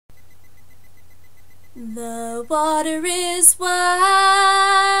The water is wide,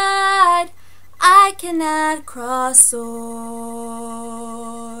 I cannot cross o'er,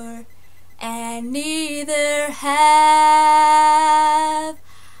 and neither have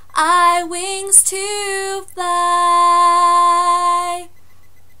I wings to fly.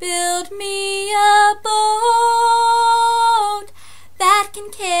 Build me a boat that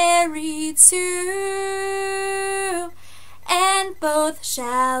can carry two, and both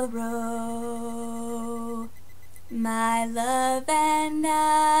shall row, my love and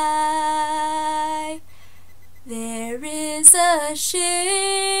I. There is a ship,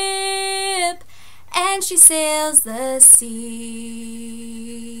 and she sails the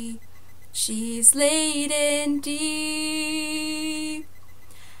sea. She's laden deep,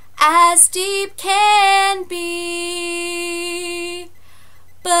 as deep can be,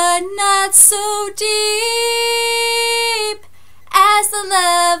 but not so deep as the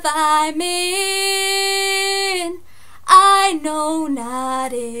love I'm in. I know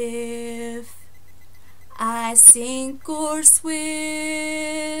not if I sink or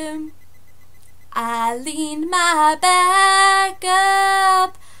swim. I leaned my back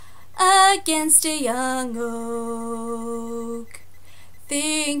up against a young oak,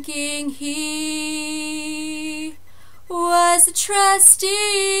 thinking he was a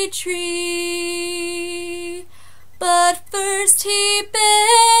trusty tree. But first he bent,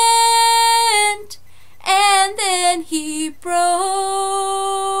 and then he broke.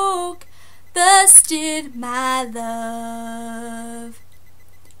 Thus did my love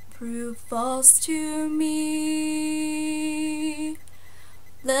prove false to me.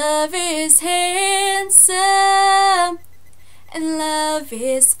 Love is handsome, and love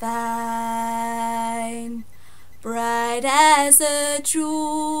is fine, bright as a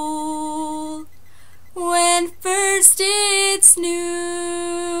jewel when first it's new.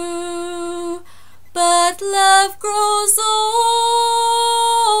 But love grows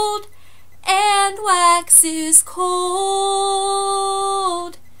old and waxes cold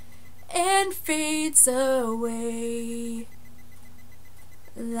and fades away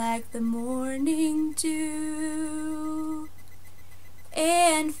like the morning dew,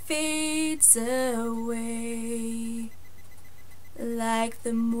 and fades away like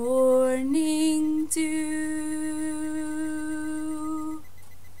the morning dew.